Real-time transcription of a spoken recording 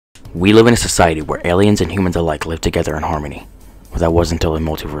We live in a society where aliens and humans alike live together in harmony. But that wasn't until the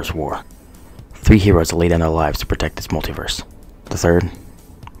multiverse war. 3 heroes laid down their lives to protect this multiverse. The third,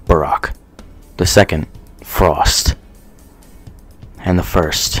 Barack. The second, Frost. And the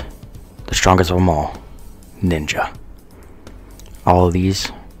first, the strongest of them all, Ninja. All of these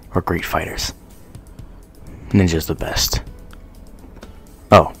are great fighters. Ninja's the best.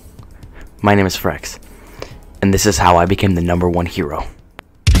 Oh, my name is Frex, and this is how I became the #1 hero.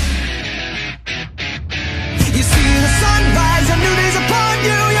 You see the sunrise, a new day's upon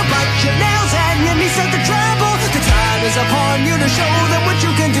you. You bite your nails and your knees start to tremble. The time is upon you to show them what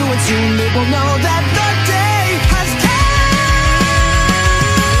you can do, and soon they will know that the day has come.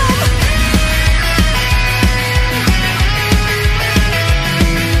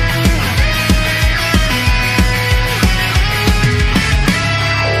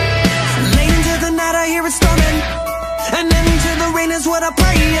 Late into the night I hear it storming, and into the rain is what I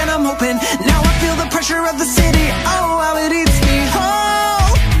pray and I'm hoping. Now I feel the pressure of the city, oh how it eats me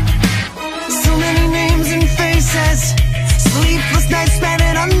whole. So many names and faces, sleepless nights spent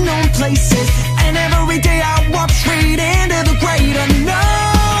in unknown places, and every day I walk straight into the great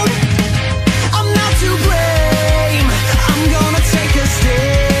unknown. I'm not to blame, I'm gonna take a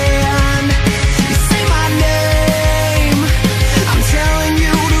stand. You say my name, I'm telling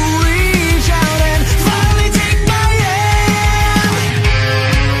you to reach out and finally take my hand.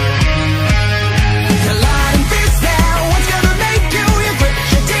 The lion is there, what's gonna make you? You grit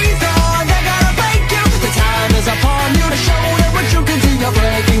your teeth on, they're gonna break you. The time is upon you to show them what you can do. You're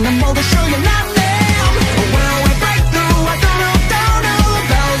breaking the mold to show you're not them. When we break through, I don't know, the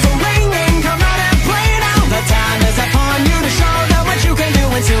bells are ringing, come out and play now. The time is upon you to show them what you can do,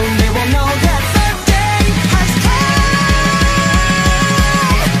 and soon they will know that the day has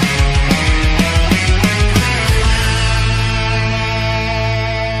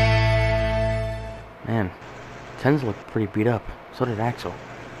come. Man, Tens looked pretty beat up. So did Axel.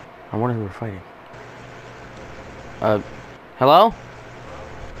 I wonder who we're fighting. Hello?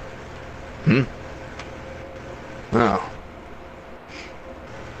 Oh.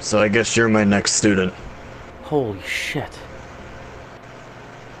 So I guess you're my next student. Holy shit.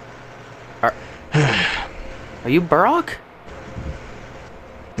 Are you Barack?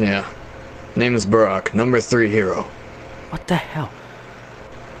 Yeah. Name is Barack, #3 hero. What the hell?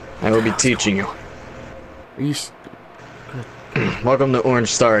 I will be teaching you. Are you... Welcome to Orange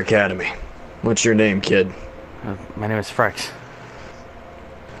Star Academy. What's your name, kid? my name is Frex.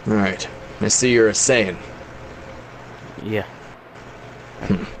 Alright. I see you're a Saiyan. Yeah.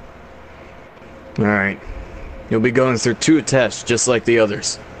 Alright. You'll be going through 2 tests just like the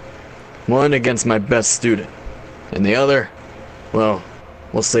others. One against my best student. And the other, well,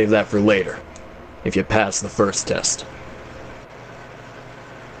 we'll save that for later. If you pass the first test.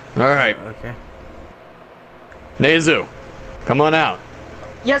 Alright. Okay. Nezu, come on out.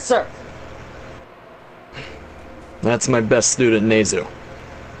 Yes, sir. That's my best student, Nezu.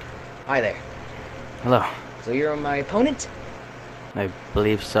 Hi there. Hello. So you're my opponent? I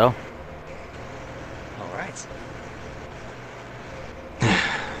believe so. Alright.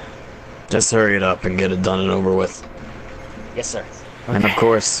 Just hurry it up and get it done and over with. Yes, sir. Okay. And of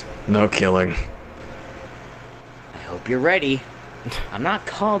course, no killing. I hope you're ready. I'm not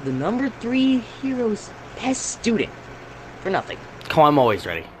called the #3 hero's best student for nothing. Come on, I'm always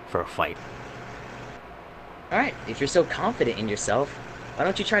ready for a fight. Alright, if you're so confident in yourself, why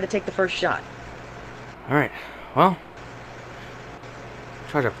don't you try to take the first shot? Alright, well...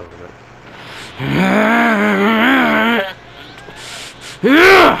 Charge up a little bit.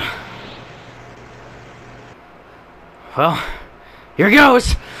 Well, here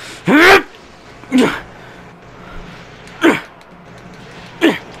goes!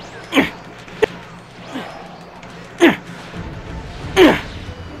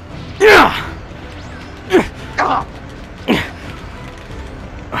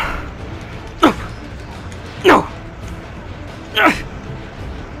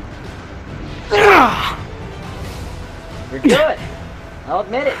 You're good. I'll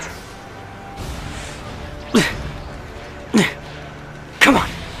admit it. Come on!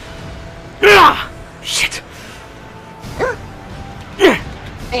 Shit!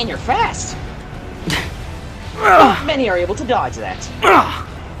 And you're fast. Not many are able to dodge that.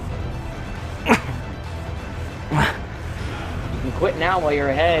 You can quit now while you're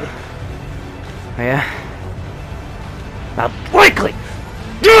ahead. Yeah? Not likely!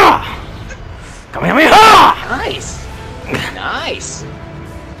 Come here, me! Nice. Nice.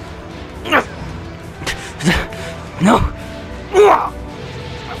 No!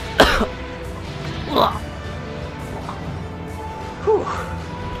 Whew.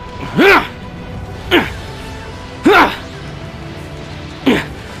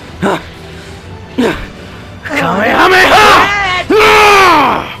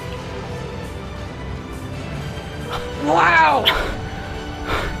 Wow!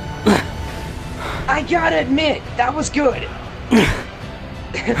 I gotta admit, that was good.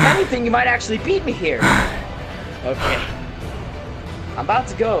 If anything, you might actually beat me here. Okay. I'm about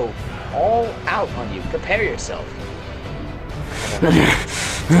to go all out on you. Prepare yourself. That's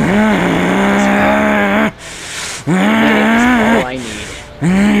all I need.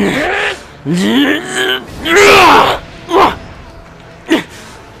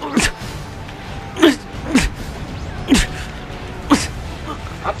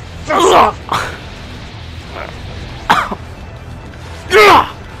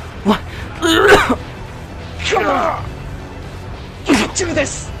 Come on! You can do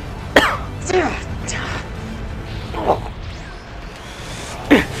this! You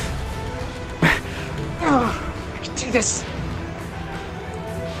can do this!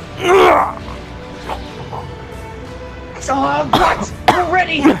 What? We're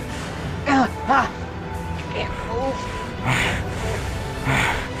ready! Can't move.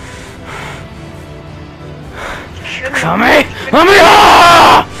 Come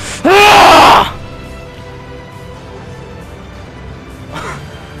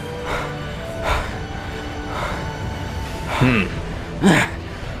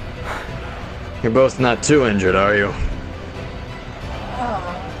You're both not too injured, are you?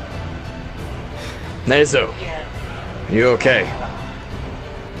 Nezu, you okay?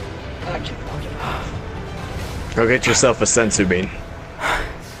 Go get yourself a sensu bean.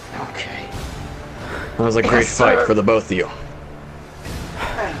 Okay. That was a great fight for the both of you.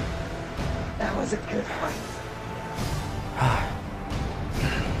 That was a good fight.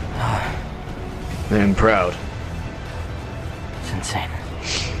 I am proud. It's insane.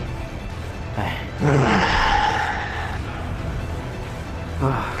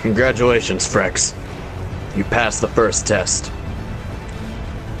 Congratulations, Frex. You passed the first test.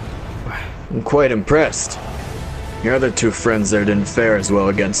 I'm quite impressed. Your other two friends there didn't fare as well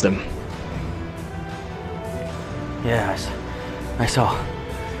against him. Yeah, I saw.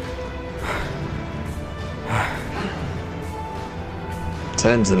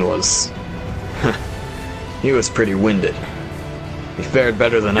 Tenzin was... he was pretty winded. He fared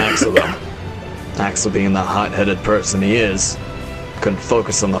better than Axel, though. Axel, being the hot-headed person he is, couldn't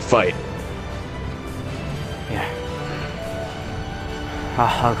focus on the fight. Yeah.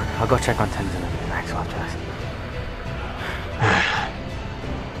 I'll go check on Tenzin and Axel after this.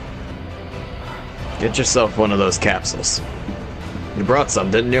 Get yourself one of those capsules. You brought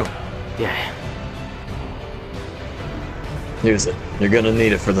some, didn't you? Yeah. Use it. You're gonna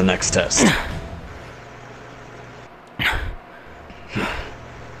need it for the next test.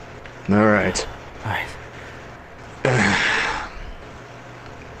 Alright. Alright.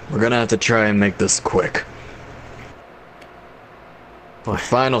 We're gonna have to try and make this quick. The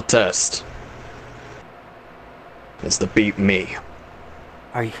final test is to beat me.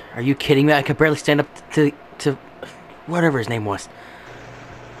 Are you kidding me? I could barely stand up to whatever his name was.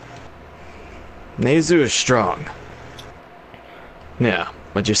 Nezu is strong. Yeah,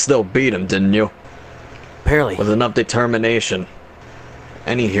 but you still beat him, didn't you? Barely. With enough determination,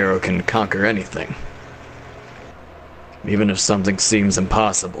 any hero can conquer anything. Even if something seems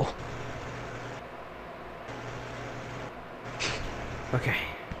impossible. Okay.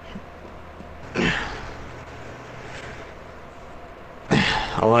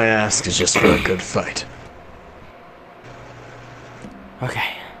 All I ask is just for a good fight.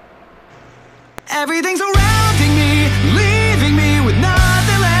 Okay. Everything's surrounding me.